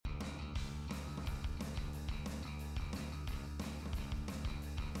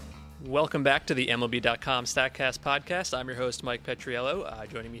Welcome back to the MLB.com StatCast podcast. I'm your host, Mike Petriello.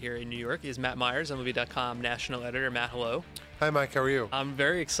 Joining me here in New York is Matt Myers, MLB.com national editor. Matt, hello. Hi, Mike. How are you? I'm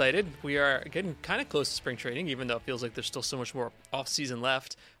very excited. We are getting kind of close to spring training, even though it feels like there's still so much more off-season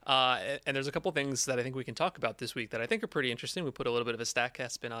left. And there's a couple things that I think we can talk about this week that I think are pretty interesting. We put a little bit of a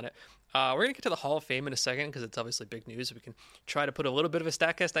StatCast spin on it. We're going to get to the Hall of Fame in a second because it's obviously big news. We can try to put a little bit of a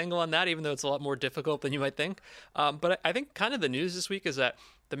StatCast angle on that, even though it's a lot more difficult than you might think. But I think kind of the news this week is that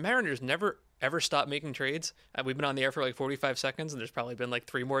the Mariners never ever stop making trades. We've been on the air for like 45 seconds, and there's probably been like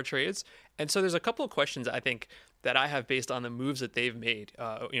 3 more trades. And so there's a couple of questions I think that I have based on the moves that they've made,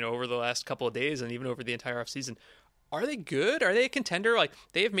 over the last couple of days and even over the entire offseason. Are they good? Are they a contender? Like,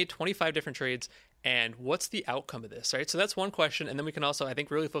 they have made 25 different trades, and what's the outcome of this, right? So that's one question, and then we can also, I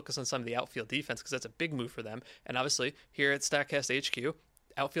think, really focus on some of the outfield defense because that's a big move for them. And obviously, here at StatCast HQ,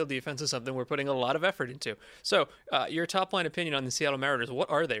 outfield defense is something we're putting a lot of effort into. So, your top-line opinion on the Seattle Mariners, what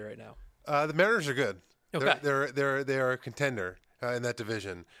are they right now? The Mariners are good. Okay. They're a contender in that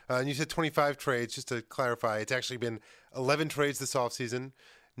division. And you said 25 trades. Just to clarify, it's actually been 11 trades this offseason.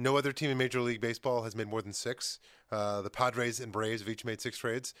 No other team in Major League Baseball has made more than 6. The Padres and Braves have each made 6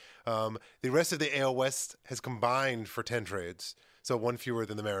 trades. The rest of the AL West has combined for 10 trades. So 1 fewer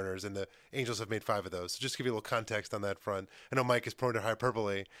than the Mariners, and the Angels have made 5 of those. So just to give you a little context on that front. I know Mike is prone to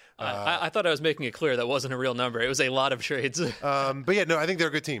hyperbole. I thought I was making it clear that wasn't a real number. It was a lot of trades. But yeah, no, I think they're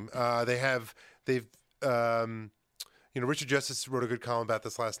a good team. Richard Justice wrote a good column about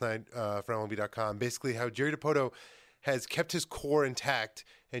this last night for MLB.com. Basically, how Jerry Dipoto has kept his core intact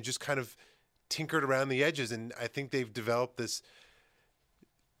and just kind of tinkered around the edges. And I think they've developed this.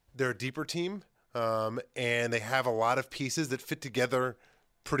 They're a deeper team. And they have a lot of pieces that fit together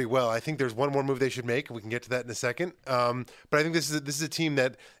pretty well. I think there's one more move they should make, and we can get to that in a second. But I think this is a team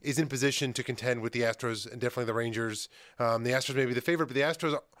that is in position to contend with the Astros and definitely the Rangers. The Astros may be the favorite, but the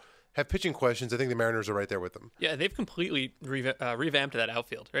Astros have pitching questions. I think the Mariners are right there with them. Yeah, they've completely revamped that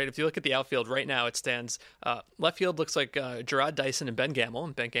outfield, right? If you look at the outfield right now, it stands left field looks like Gerard Dyson and Ben Gamel.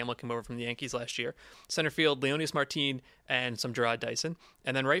 And Ben Gamel came over from the Yankees last year. Center field, Leonidas Martin and some Gerard Dyson.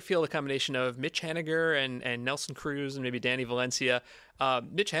 And then right field, a combination of Mitch Haniger and Nelson Cruz and maybe Danny Valencia.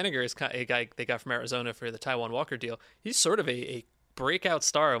 Mitch Haniger is a guy they got from Arizona for the Taijuan Walker deal. He's sort of a breakout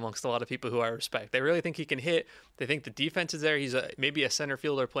star amongst a lot of people who I respect. They really think he can hit. They think the defense is there. He's maybe a center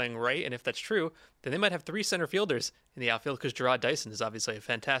fielder playing right, and if that's true, then they might have 3 center fielders in the outfield because Gerard Dyson is obviously a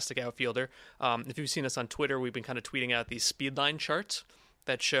fantastic outfielder. If you've seen us on Twitter, we've been kind of tweeting out these speed line charts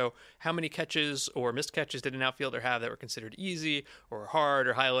that show how many catches or missed catches did an outfielder have that were considered easy or hard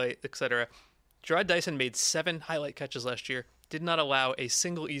or highlight, etc. Gerard Dyson made 7 highlight catches last year, did not allow a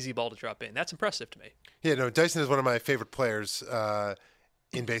single easy ball to drop in. That's impressive to me. Yeah, no, Dyson is one of my favorite players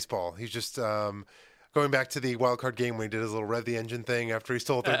in baseball. He's just going back to the wild card game when he did his little rev the engine thing after he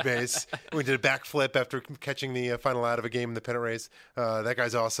stole third base. We did a backflip after catching the final out of a game in the pennant race. That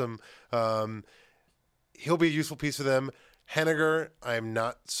guy's awesome. He'll be a useful piece for them. Haniger, I'm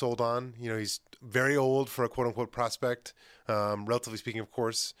not sold on. He's very old for a quote-unquote prospect, relatively speaking, of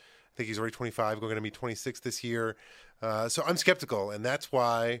course. I think he's already 25, going to be 26 this year. So I'm skeptical, and that's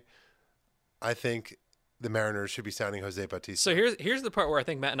why I think the Mariners should be signing Jose Bautista. So here's the part where I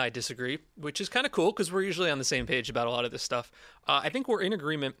think Matt and I disagree, which is kind of cool because we're usually on the same page about a lot of this stuff. I think we're in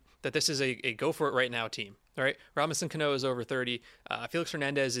agreement that this is a go-for-it-right-now team. All right, Robinson Cano is over 30. Felix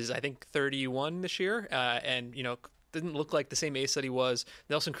Hernandez is, I think, 31 this year, and didn't look like the same ace that he was.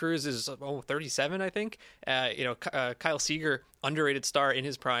 Nelson Cruz is 37, I think. Kyle Seager, underrated star in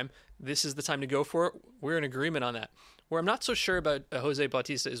his prime. This is the time to go for it. We're in agreement on that. Where I'm not so sure about Jose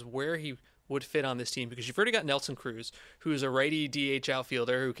Bautista is where he would fit on this team, because you've already got Nelson Cruz, who's a righty DH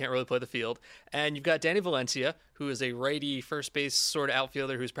outfielder who can't really play the field, and you've got Danny Valencia, who is a righty first base sort of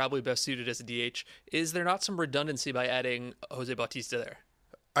outfielder who's probably best suited as a DH. Is there not some redundancy by adding Jose Bautista there?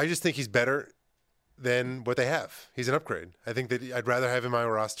 I just think he's better than what they have. He's an upgrade. I think that I'd rather have him on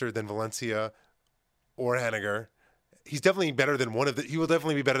my roster than Valencia or Haniger. He's definitely better than he will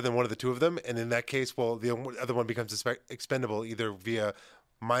definitely be better than one of the 2 of them. And in that case, well, the other one becomes expendable either via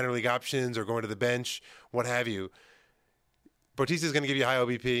minor league options or going to the bench, what have you. Bautista is going to give you high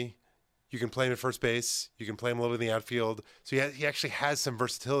OBP. You can play him at first base. You can play him a little bit in the outfield. So he actually has some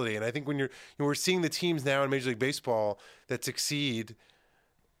versatility. And I think when we're seeing the teams now in Major League Baseball that succeed,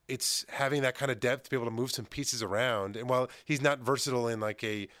 it's having that kind of depth to be able to move some pieces around. And while he's not versatile in like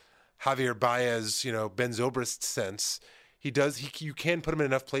a Javier Baez, Ben Zobrist sense, you can put him in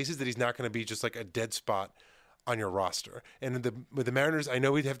enough places that he's not going to be just like a dead spot on your roster. And with the Mariners, I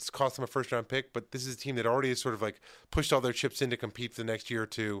know we'd have to cost them a first-round pick, but this is a team that already has sort of like pushed all their chips in to compete for the next year or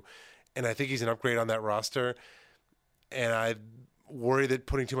 2. And I think he's an upgrade on that roster. And I worry that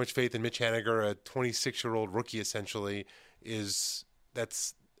putting too much faith in Mitch Haniger, a 26-year-old rookie essentially, that's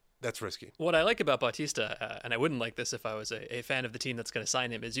risky. What I like about Bautista, and I wouldn't like this if I was a fan of the team that's going to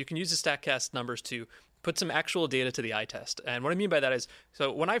sign him, is you can use the StatCast numbers to put some actual data to the eye test. And what I mean by that is,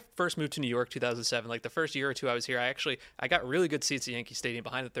 so when I first moved to New York 2007, like the first year or two I was here, I got really good seats at Yankee Stadium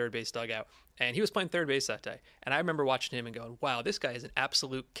behind the third base dugout. And he was playing third base that day. And I remember watching him and going, wow, this guy is an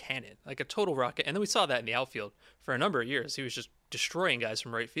absolute cannon, like a total rocket. And then we saw that in the outfield for a number of years. He was just destroying guys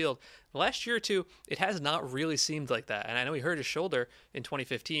from right field. The last year or two, it has not really seemed like that. And I know he hurt his shoulder in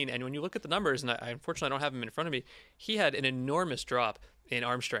 2015. And when you look at the numbers, and I unfortunately don't have them in front of me, he had an enormous drop in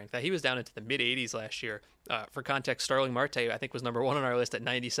arm strength. He was down into the mid 80s last year. For context, Starling Marte, I think, was number one on our list at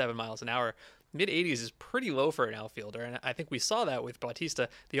 97 miles an hour. Mid 80s is pretty low for an outfielder, and I think we saw that with Bautista.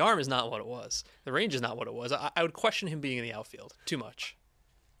 The arm is not what it was. The range is not what it was. I would question him being in the outfield too much.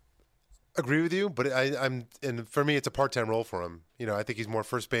 Agree with you, but and for me, it's a part-time role for him. I think he's more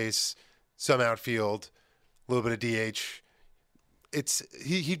first base, some outfield, a little bit of DH.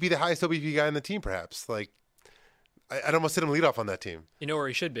 He'd be the highest OBP guy on the team, perhaps. Like, I'd almost sit him lead off on that team. You know where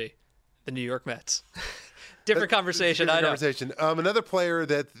he should be? The New York Mets. Different conversation. I know. Conversation. Another player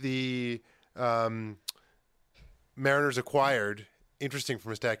that the Mariners acquired, interesting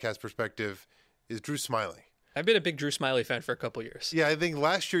from a StatCast perspective, is Drew Smyly. I've been a big Drew Smyly fan for a couple years. Yeah, I think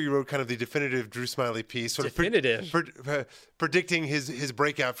last year you wrote kind of the definitive Drew Smyly piece, sort of predicting his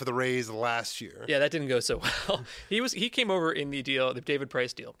breakout for the Rays last year. Yeah, that didn't go so well. He came over in the David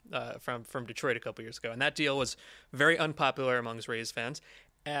Price deal from Detroit a couple years ago, and that deal was very unpopular amongst Rays fans.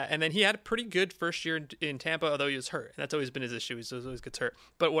 And then he had a pretty good first year in Tampa, although he was hurt. And that's always been his issue. He always gets hurt.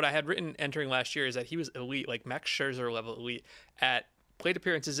 But what I had written entering last year is that he was elite, like Max Scherzer level elite, at plate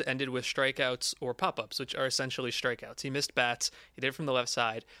appearances that ended with strikeouts or pop-ups, which are essentially strikeouts. He missed bats. He did it from the left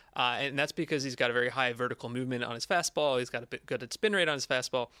side. And that's because he's got a very high vertical movement on his fastball. He's got a bit good at spin rate on his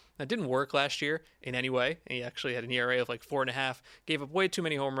fastball. That didn't work last year in any way. He actually had an ERA of like 4.5, gave up way too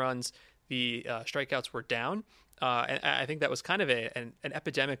many home runs. The strikeouts were down. And I think that was kind of an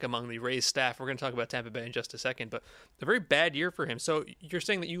epidemic among the Rays staff. We're going to talk about Tampa Bay in just a second, but a very bad year for him. So you're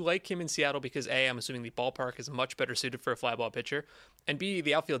saying that you like him in Seattle because A, I'm assuming the ballpark is much better suited for a fly ball pitcher, and B,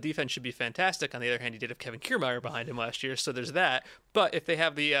 the outfield defense should be fantastic. On the other hand, he did have Kevin Kiermaier behind him last year, so there's that. But if they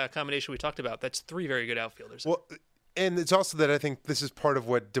have the combination we talked about, that's three very good outfielders. Well, and it's also that I think this is part of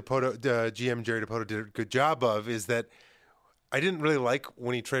what GM Jerry Dipoto did a good job of, is that I didn't really like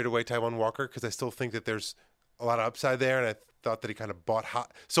when he traded away Taijuan Walker because I still think that there's a lot of upside there, and I thought that he kind of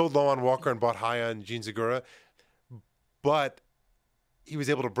sold low on Walker and bought high on Gene Segura. But he was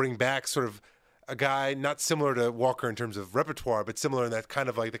able to bring back sort of a guy not similar to Walker in terms of repertoire, but similar in that kind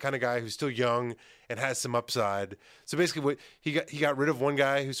of like the kind of guy who's still young and has some upside. So basically, what he got rid of one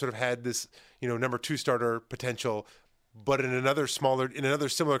guy who sort of had this number 2 starter potential, but in another similar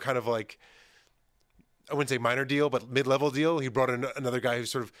kind of like, I wouldn't say minor deal, but mid-level deal, he brought in another guy who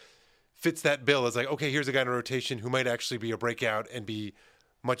sort of fits that bill as like, okay, here's a guy in a rotation who might actually be a breakout and be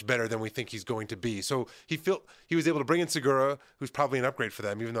much better than we think he's going to be. So he was able to bring in Segura, who's probably an upgrade for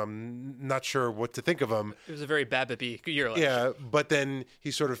them, even though I'm not sure what to think of him. It was a very BABIP year last year. But then he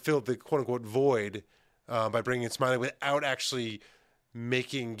sort of filled the quote-unquote void by bringing in Smyly without actually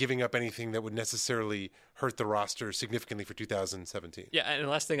giving up anything that would necessarily hurt the roster significantly for 2017. Yeah, and the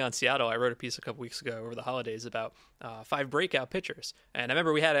last thing on Seattle, I wrote a piece a couple weeks ago over the holidays about 5 breakout pitchers. And I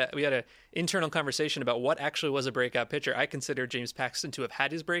remember we had a internal conversation about what actually was a breakout pitcher. I consider James Paxton to have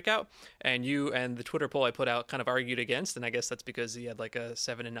had his breakout, and you and the Twitter poll I put out kind of argued against, and I guess that's because he had like a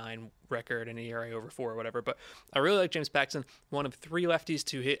 7-9 record and an ERA over 4 or whatever. But I really like James Paxton, one of 3 lefties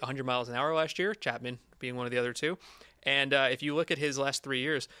to hit 100 miles an hour last year, Chapman being one of the other 2. And if you look at his last 3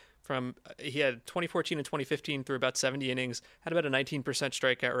 years, he had 2014 and 2015 through about 70 innings, had about a 19%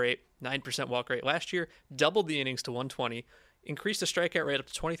 strikeout rate, 9% walk rate. Last year, doubled the innings to 120, increased the strikeout rate up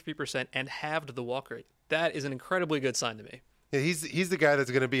to 23%, and halved the walk rate. That is an incredibly good sign to me. Yeah, he's the guy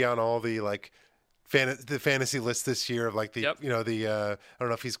that's going to be on all the like the fantasy list this year of like the yep. I don't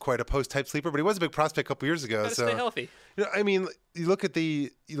know if he's quite a post type sleeper, but he was a big prospect a couple years ago. Gotta stay healthy. I mean, you look at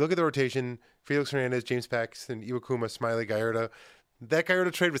the rotation: Felix Hernandez, James Paxton, Iwakuma, Smyly, Gallardo. That Gallardo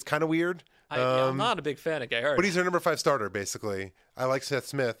trade was kind of weird. I'm not a big fan of Gallardo, but he's their number 5 starter basically. I like Seth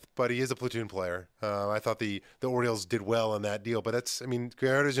Smith, but he is a platoon player. I thought the Orioles did well on that deal, but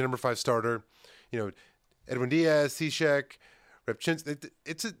Gallardo's your number 5 starter. Edwin Diaz, Cishek, Repchins.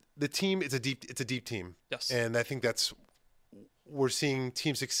 It's a deep team. Yes, and I think we're seeing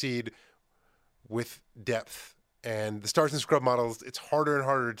teams succeed with depth. And the Stars and Scrub models, it's harder and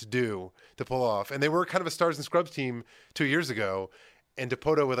harder to pull off. And they were kind of a Stars and Scrubs team 2 years ago. and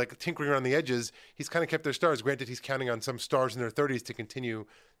Dipoto with like tinkering around the edges, he's kind of kept their stars. Granted, he's counting on some stars in their 30s to continue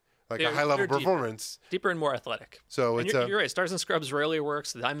like a high level performance. Deeper and more athletic. So and you're right. Stars and scrubs rarely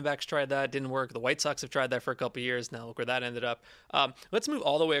works. The Diamondbacks tried that, didn't work. The White Sox have tried that for a couple of years. Now look where that ended up. Let's move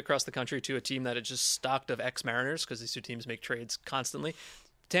all the way across the country to a team that is just stocked of ex-Mariners, because these two teams make trades constantly.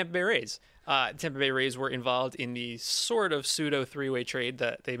 Tampa Bay Rays. Tampa Bay Rays were involved in the sort of pseudo three-way trade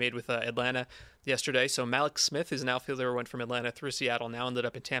that they made with Atlanta yesterday. So Malik Smith, who's an outfielder, went from Atlanta through Seattle, now ended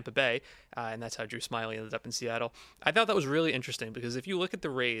up in Tampa Bay, and that's how Drew Smyly ended up in Seattle. I thought that was really interesting because if you look at the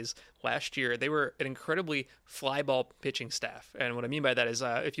Rays last year, they were an incredibly fly ball pitching staff. And what I mean by that is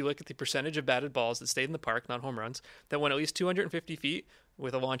if you look at the percentage of batted balls that stayed in the park, not home runs, that went at least 250 feet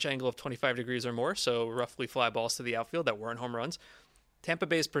with a launch angle of 25 degrees or more, so roughly fly balls to the outfield that weren't home runs. Tampa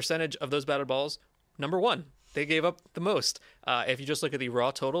Bay's percentage of those batted balls, number one. They gave up the most. If you just look at the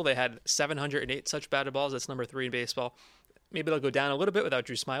raw total, they had 708 such batted balls. That's number 3 in baseball. Maybe they'll go down a little bit without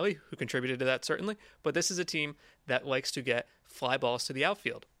Drew Smyly, who contributed to that certainly. But this is a team that likes to get fly balls to the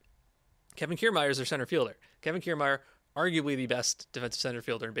outfield. Kevin Kiermaier is their center fielder. Kevin Kiermaier, arguably the best defensive center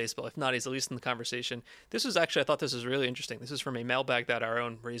fielder in baseball. If not, he's at least in the conversation. This was actually, I thought this was really interesting. This is from a mailbag that our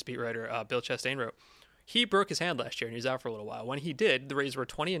own Rays beat writer, Bill Chastain, wrote. He broke his hand last year and he was out for a little while. When he did, the Rays were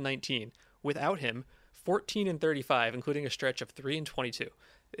 20-19. Without him, 14-35, including a stretch of 3-22.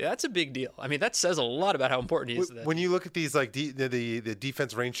 That's a big deal. I mean, that says a lot about how important he is to that. When you look at these, like the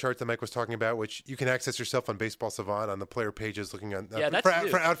defense range chart that Mike was talking about, which you can access yourself on Baseball Savant on the player pages, looking on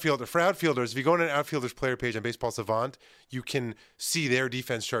for outfielders. If you go on an outfielder's player page on Baseball Savant, you can see their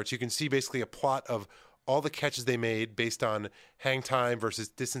defense charts. You can see basically a plot of all the catches they made based on hang time versus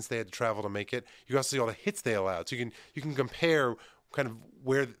distance they had to travel to make it. You also see all the hits they allowed. So you can compare kind of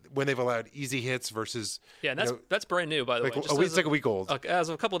when they've allowed easy hits versus and that's brand new, by the way. It's like a week old as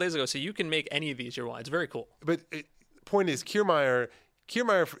of a couple of days ago. So you can make any of these you want. It's very cool. But point is, Kiermaier,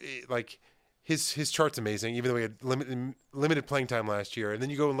 like his chart's amazing, even though he had limited playing time last year. And then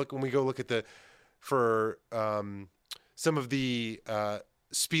you go and look at some of the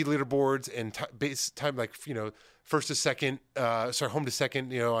speed leaderboards and base time, like first to second, home to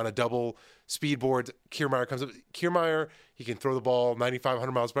second, on a double speed board. Kiermaier comes up. Kiermaier, he can throw the ball 95,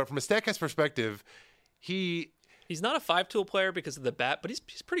 100 miles. But from a StatCast perspective, he's not a 5-tool player because of the bat, but he's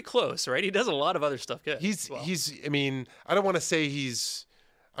pretty close, right? He does a lot of other stuff good. I mean, I don't want to say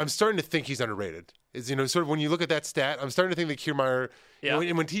I'm starting to think he's underrated. Sort of when you look at that stat, I'm starting to think that Kiermaier,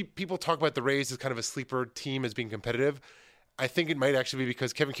 when people talk about the Rays as kind of a sleeper team as being competitive, I think it might actually be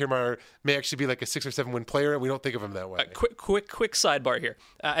because Kevin Kiermaier may actually be like a 6 or 7 win player, and we don't think of him that way. Quick sidebar here.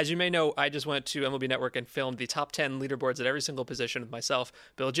 As you may know, I just went to MLB Network and filmed the top 10 leaderboards at every single position with myself,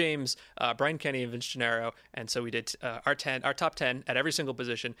 Bill James, Brian Kenny, and Vince Gennaro. And so we did our top 10 at every single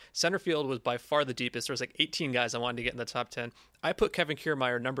position. Center field was by far the deepest. There was like 18 guys I wanted to get in the top 10. I put Kevin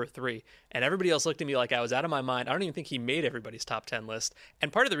Kiermaier number 3, and everybody else looked at me like I was out of my mind. I don't even think he made everybody's top 10 list.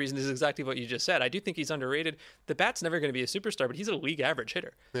 And part of the reason is exactly what you just said. I do think he's underrated. The bat's never going to be a superstar, but he's a league average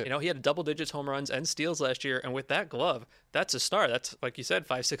hitter. Yeah. He had double digits home runs and steals last year, and with that glove, that's a star. That's, like you said,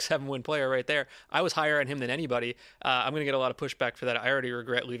 5, 6, 7 win player right there. I was higher on him than anybody. I'm going to get a lot of pushback for that. I already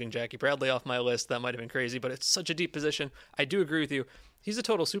regret leaving Jackie Bradley off my list. That might have been crazy, but it's such a deep position. I do agree with you. He's a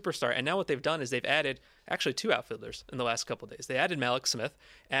total superstar. And now what they've done is they've added actually 2 outfielders in the last couple of days. They added Malik Smith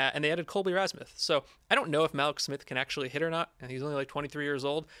and they added Colby Rasmuth. So I don't know if Malik Smith can actually hit or not. And he's only like 23 years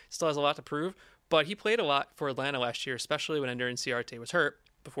old. Still has a lot to prove. But he played a lot for Atlanta last year, especially when Ender Inciarte was hurt.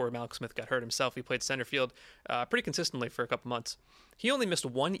 Before Malik Smith got hurt himself, he played center field pretty consistently for a couple months. He only missed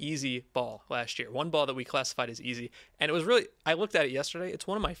 1 easy ball last year, 1 ball that we classified as easy. And it was really, I looked at it yesterday. It's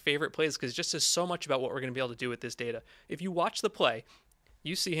one of my favorite plays because it just says so much about what we're going to be able to do with this data. If you watch the play,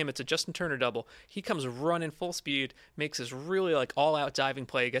 you see him, it's a Justin Turner double. He comes running full speed, makes this really like all-out diving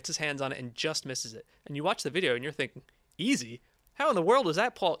play, gets his hands on it, and just misses it. And you watch the video, and you're thinking, easy? How in the world is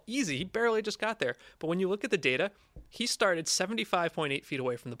that ball easy? He barely just got there. But when you look at the data, he started 75.8 feet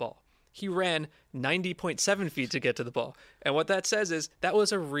away from the ball. He ran 90.7 feet to get to the ball. And what that says is that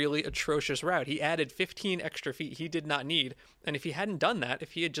was a really atrocious route. He added 15 extra feet he did not need. And if he hadn't done that,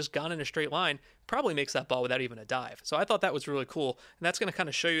 if he had just gone in a straight line, probably makes that ball without even a dive. So I thought that was really cool. And that's going to kind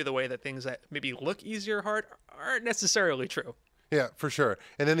of show you the way that things that maybe look easier or hard aren't necessarily true. Yeah, for sure.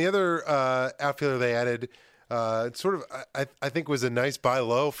 And then the other outfielder they added, I think was a nice buy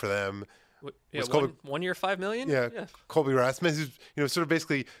low for them. Yeah, one year, $5 million? Yeah. Colby Rasmuth, who's sort of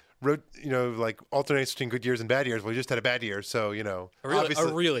basically like alternates between good years and bad years. Well, he just had a bad year, so a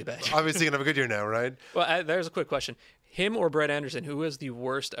really bad year. Obviously gonna have a good year now, right? Well, there's a quick question. Him or Brett Anderson, who was the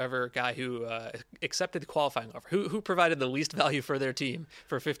worst ever guy who accepted the qualifying offer? Who provided the least value for their team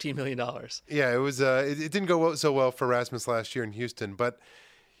for $15 million? Yeah, it was. It didn't go so well for Rasmus last year in Houston, but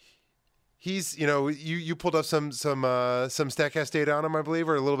he's, you pulled up some Statcast data on him, I believe,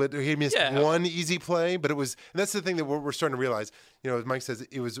 or a little bit. He missed one easy play, but it was, and that's the thing that we're starting to realize. As Mike says,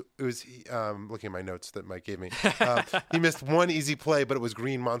 it was looking at my notes that Mike gave me. He missed one easy play, but it was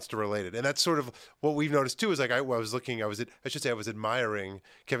Green Monster related, and that's sort of what we've noticed too. Is like I was admiring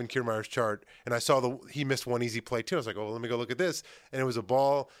Kevin Kiermaier's chart, and I saw he missed one easy play too. I was like, oh, let me go look at this, and it was a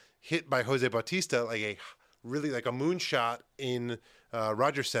ball hit by Jose Bautista, like a moonshot in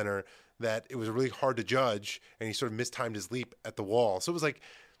Rogers Center. That it was really hard to judge, and he sort of mistimed his leap at the wall. So it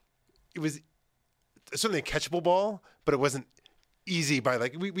was certainly a catchable ball, but it wasn't easy by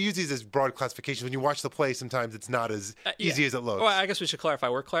we use these as broad classifications. When you watch the play, sometimes it's not as easy as it looks. Well, I guess we should clarify.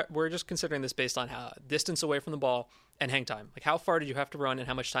 We're just considering this based on how distance away from the ball and hang time. Like how far did you have to run and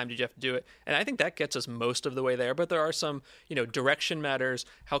how much time did you have to do it? And I think that gets us most of the way there. But there are some, direction matters,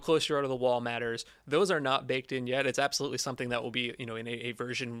 how close you are to the wall matters. Those are not baked in yet. It's absolutely something that will be, in a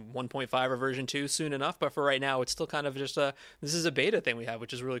version 1.5 or version 2 soon enough. But for right now, it's still kind of just this is a beta thing we have,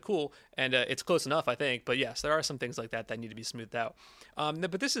 which is really cool. And it's close enough, I think. But yes, there are some things like that need to be smoothed out.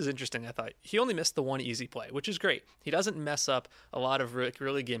 But this is interesting, I thought. He only missed the one easy play, which is great. He doesn't mess up a lot of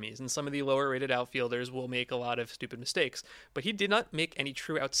really gimmies. And some of the lower rated outfielders will make a lot of stupid mistakes. But he did not make any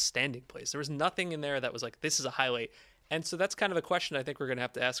true outstanding plays. There was nothing in there that was like, this is a highlight. And so that's kind of a question I think we're going to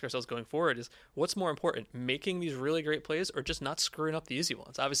have to ask ourselves going forward is what's more important, making these really great plays or just not screwing up the easy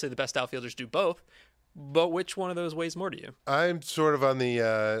ones? Obviously, the best outfielders do both, but which one of those weighs more to you? I'm sort of on the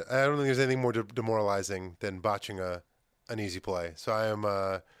I don't think there's anything more demoralizing than botching an easy play. So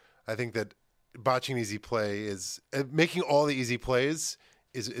I think that botching an easy play is making all the easy plays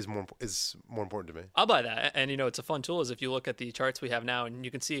is more important to me. I'll buy that. And it's a fun tool is if you look at the charts we have now and you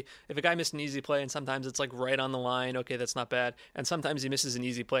can see if a guy missed an easy play and sometimes it's like right on the line, okay, that's not bad. And sometimes he misses an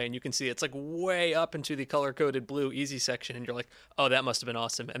easy play and you can see it's like way up into the color-coded blue easy section and you're like, oh, that must have been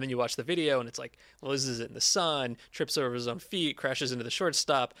awesome. And then you watch the video and it's like, well, this is it in the sun, trips over his own feet, crashes into the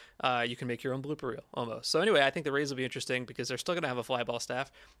shortstop. You can make your own blooper reel almost. So anyway, I think the Rays will be interesting because they're still going to have a fly ball staff,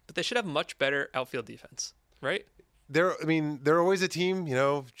 but they should have much better outfield defense, right? They're always a team,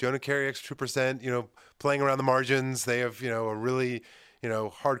 Jonah Carey, extra 2%, playing around the margins. They have, a really,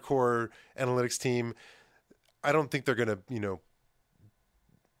 hardcore analytics team. I don't think they're going to,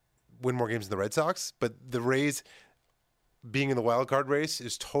 win more games than the Red Sox, but the Rays being in the wild card race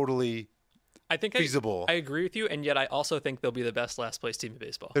is totally feasible. I agree with you, and yet I also think they'll be the best last place team in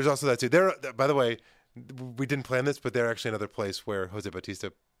baseball. There's also that too. By the way, we didn't plan this, but they're actually another place where Jose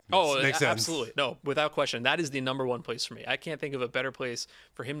Bautista makes sense. Absolutely. No, without question. That is the number one place for me. I can't think of a better place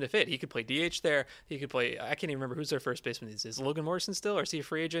for him to fit. He could play DH there. He could play, I can't even remember who's their first baseman these days. Is Logan Morrison still, or is he a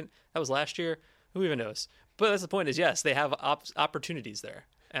free agent? That was last year. Who even knows? But that's the point is, yes, they have opportunities there.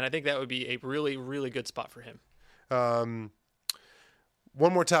 And I think that would be a really, really good spot for him.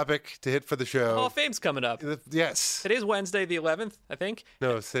 One more topic to hit for the show. Hall of Fame's coming up. Yes. Today's Wednesday, the 11th, I think.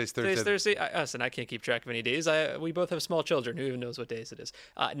 No, today's Thursday. Today's Thursday. Listen, I can't keep track of any days. We both have small children. Who even knows what days it is?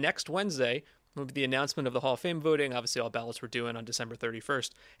 Next Wednesday will be the announcement of the Hall of Fame voting. Obviously, all ballots were due in on December 31st.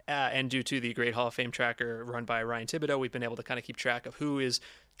 And due to the great Hall of Fame tracker run by Ryan Thibodeau, we've been able to kind of keep track of who is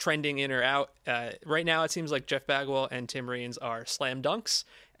trending in or out. Right now, it seems like Jeff Bagwell and Tim Raines are slam dunks.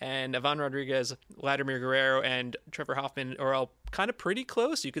 And Ivan Rodriguez, Vladimir Guerrero, and Trevor Hoffman are all kind of pretty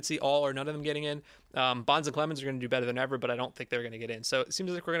close. You could see all or none of them getting in. Bonds and Clemens are going to do better than ever, but I don't think they're going to get in. So it seems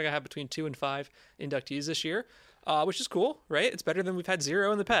like we're going to have between 2 and 5 inductees this year, which is cool, right? It's better than we've had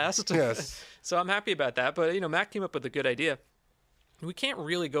 0 in the past. Yes. So I'm happy about that. But, Matt came up with a good idea. We can't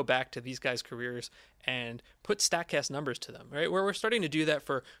really go back to these guys' careers and put StatCast numbers to them, right? Where we're starting to do that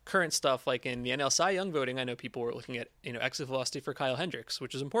for current stuff, like in the NL Cy Young voting. I know people were looking at, exit velocity for Kyle Hendricks,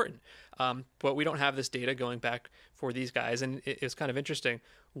 which is important. But we don't have this data going back for these guys. And it's kind of interesting.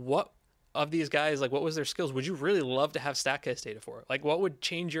 What of these guys, like what was their skills, would you really love to have StatCast data for? Like what would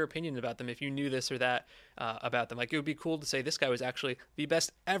change your opinion about them if you knew this or that about them? Like it would be cool to say this guy was actually the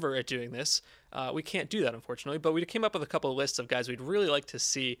best ever at doing this. We can't do that, unfortunately, but we came up with a couple of lists of guys we'd really like to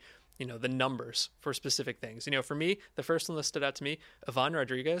see, the numbers for specific things. For me, the first one that stood out to me, Ivan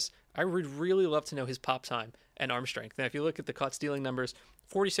Rodriguez, I would really love to know his pop time and arm strength. Now, if you look at the caught stealing numbers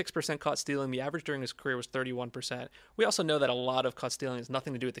 46% caught stealing. The average during his career was 31%. We also know that a lot of caught stealing has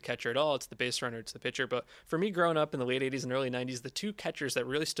nothing to do with the catcher at all. It's the base runner, it's the pitcher. But for me, growing up in the late 80s and early 90s, the two catchers that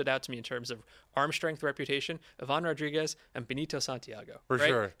really stood out to me in terms of arm strength reputation, Ivan Rodriguez and Benito Santiago. For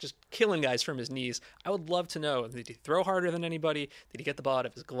sure. Just killing guys from his knees. I would love to know, did he throw harder than anybody? Did he get the ball out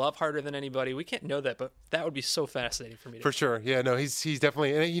of his glove harder than anybody? We can't know that, but that would be so fascinating for me. For sure. Yeah, no, he's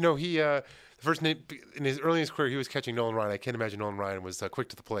definitely, and he, the first name in his early in his career, he was catching Nolan Ryan. I can't imagine Nolan Ryan was quick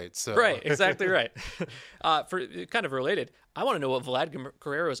to the plate. So. Right, exactly right. For kind of related, I want to know what Vlad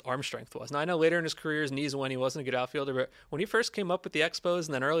Guerrero's arm strength was. Now, I know later in his career, his knees when he wasn't a good outfielder, but when he first came up with the Expos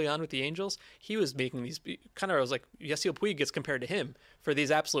and then early on with the Angels, he was making these kind of, I was like, Yasiel Puig gets compared to him for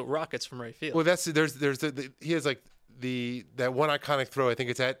these absolute rockets from right field. Well, he has like that one iconic throw. I think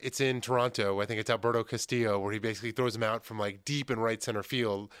it's in Toronto. I think it's Alberto Castillo, where he basically throws him out from like deep in right center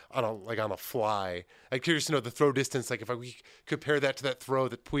field on a fly. I'm curious to know the throw distance. Like if we compare that to that throw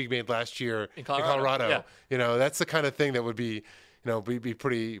that Puig made last year in Colorado. Yeah. That's the kind of thing that would be be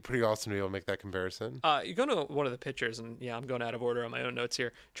pretty awesome to be able to make that comparison. You go to one of the pitchers, and I'm going out of order on my own notes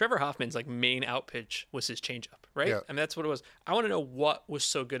here. Trevor Hoffman's like main out pitch was his changeup, right? Yeah. I mean, that's what it was. I want to know what was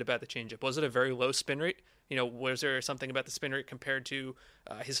so good about the changeup. Was it a very low spin rate? Was there something about the spin rate compared to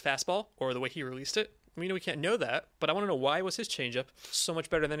his fastball or the way he released it? I mean, we can't know that, but I want to know why was his changeup so much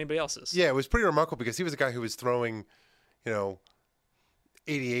better than anybody else's? Yeah, it was pretty remarkable because he was a guy who was throwing,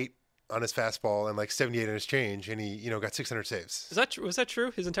 88 on his fastball and like 78 on his change, and he got 600 saves. Was that true?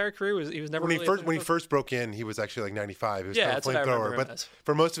 His entire career he was never when he first broke in, he was actually like 95. He was kind of a flamethrower, but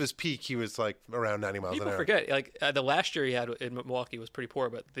for most of his peak, he was like around 90 miles an hour. People forget like the last year he had in Milwaukee was pretty poor,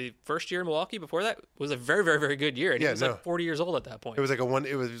 but the first year in Milwaukee before that was a very very very good year. And he was like 40 years old at that point. It was like a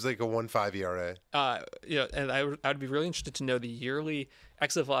 1.5 ERA. And I'd be really interested to know the yearly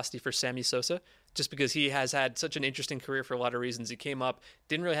exit velocity for Sammy Sosa, just because he has had such an interesting career for a lot of reasons. He came up,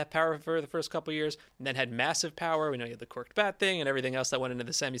 didn't really have power for the first couple of years, and then had massive power. We know he had the corked bat thing and everything else that went into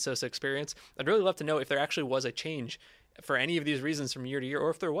the Sammy Sosa experience. I'd really love to know if there actually was a change for any of these reasons from year to year,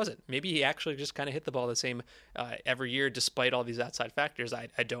 or if there wasn't. Maybe he actually just kind of hit the ball the same every year despite all these outside factors. I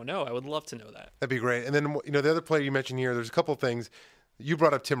don't know. I would love to know that. That'd be great. And then, the other player you mentioned here, there's a couple of things. You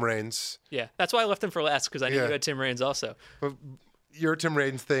brought up Tim Raines. Yeah, that's why I left him for last, because I knew you had Tim Raines also. But your Tim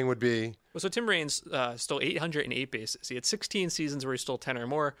Raines thing would be? Well, so Tim Raines stole 808 bases. He had 16 seasons where he stole 10 or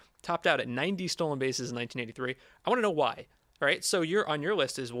more, topped out at 90 stolen bases in 1983. I want to know why. All right, so on your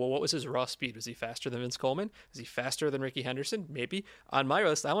list is, what was his raw speed? Was he faster than Vince Coleman? Was he faster than Ricky Henderson? Maybe. On my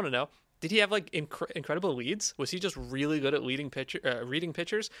list, I want to know, did he have like incredible leads? Was he just really good at reading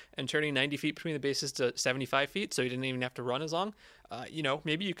pitchers and turning 90 feet between the bases to 75 feet, so he didn't even have to run as long?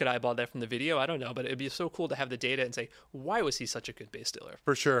 Maybe you could eyeball that from the video. I don't know, but it'd be so cool to have the data and say, why was he such a good base stealer?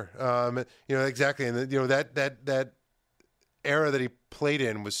 For sure. Exactly. And that era that he played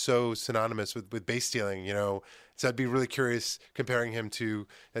in was so synonymous with base stealing, So I'd be really curious comparing him to,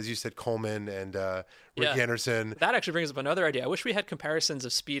 as you said, Coleman and Ricky Henderson. That actually brings up another idea. I wish we had comparisons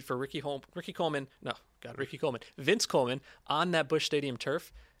of speed for Vince Coleman on that Busch Stadium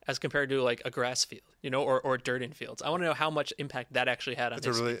turf as compared to like a grass field, or dirt in fields. I want to know how much impact that actually had on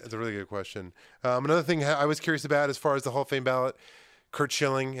his speed. That's a really good question. Another thing I was curious about as far as the Hall of Fame ballot, Curt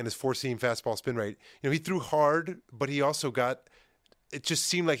Schilling and his four-seam fastball spin rate. He threw hard, but he also it just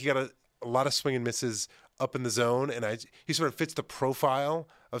seemed like he got a lot of swing and misses up in the zone, and he sort of fits the profile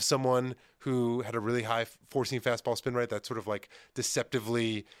of someone who had a really high four-seam fastball spin rate. That's sort of like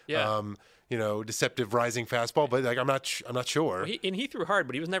deceptively, deceptive rising fastball. But like I'm not sure. Well, he threw hard,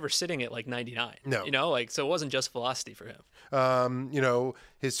 but he was never sitting at like 99. No, so it wasn't just velocity for him.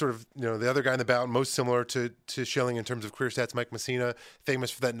 His sort of the other guy in the ballot, most similar to Schilling in terms of career stats, Mike Messina, famous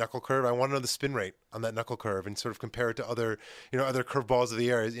for that knuckle curve. I want to know the spin rate on that knuckle curve and sort of compare it to other curveballs of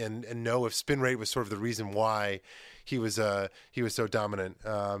the air and know if spin rate was sort of the reason why he was so dominant.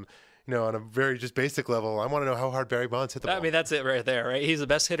 On a very just basic level, I want to know how hard Barry Bonds hit the ball. I mean, that's it right there, right? He's the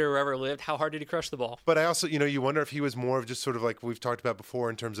best hitter who ever lived. How hard did he crush the ball? But I also, you wonder if he was more of just sort of like we've talked about before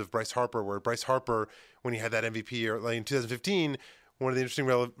in terms of Bryce Harper, where Bryce Harper, when he had that MVP year in 2015, one of the interesting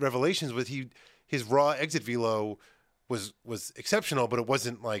revelations was his raw exit velo was exceptional, but it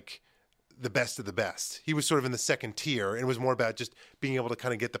wasn't like the best of the best. He was sort of in the second tier, and it was more about just being able to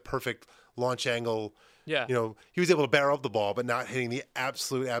kind of get the perfect launch angle. Yeah. He was able to barrel up the ball, but not hitting the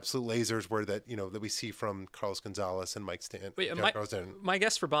absolute lasers that we see from Carlos Gonzalez and Mike Stanton. My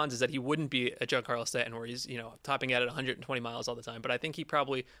guess for Bonds is that he wouldn't be a Giancarlo Stanton where he's, topping out at 120 miles all the time. But I think he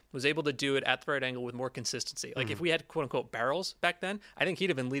probably was able to do it at the right angle with more consistency. Like if we had quote unquote barrels back then, I think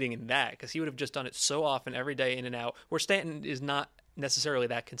he'd have been leading in that because he would have just done it so often every day in and out, where Stanton is not necessarily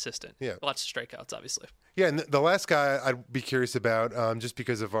that consistent. Yeah. Lots of strikeouts, obviously. Yeah, and the last guy I'd be curious about, just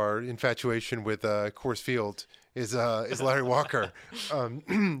because of our infatuation with Coors Field, is Larry Walker.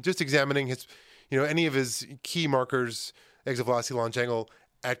 Just examining his, any of his key markers, exit velocity, launch angle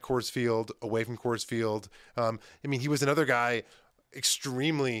at Coors Field, away from Coors Field. He was another guy,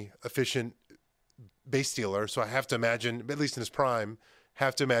 extremely efficient base stealer. So I have to imagine, at least in his prime,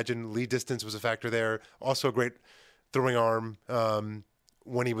 lead distance was a factor there. Also a great throwing arm.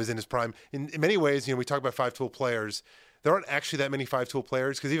 When he was in his prime. In many ways, we talk about five-tool players. There aren't actually that many five-tool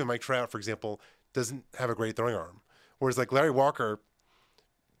players because even Mike Trout, for example, doesn't have a great throwing arm. Whereas like Larry Walker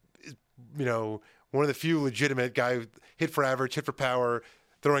is, one of the few legitimate guy who hit for average, hit for power,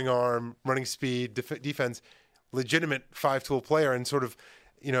 throwing arm, running speed, defense, legitimate five-tool player. And sort of,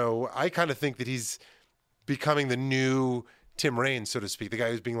 I kind of think that he's becoming the new Tim Raines, so to speak, the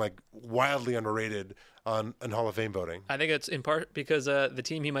guy who's being like wildly underrated on Hall of Fame voting. I think it's in part because the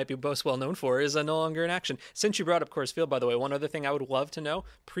team he might be most well known for is no longer in action. Since you brought up Coors Field, by the way, one other thing I would love to know,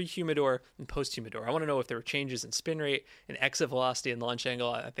 pre-humidor and post-humidor. I want to know if there were changes in spin rate and exit velocity and launch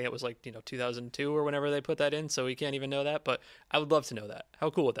angle. I think it was 2002 or whenever they put that in, so we can't even know that, but I would love to know that.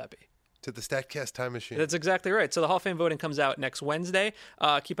 How cool would that be? To the StatCast time machine. That's exactly right. So the Hall of Fame voting comes out next Wednesday.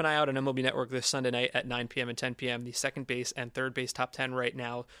 Keep an eye out on MLB Network this Sunday night at 9 p.m. and 10 p.m. The second base and third base top 10 right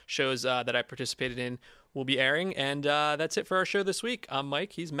now shows that I participated in will be airing. And that's it for our show this week. I'm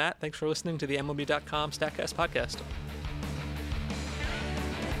Mike. He's Matt. Thanks for listening to the MLB.com StatCast podcast.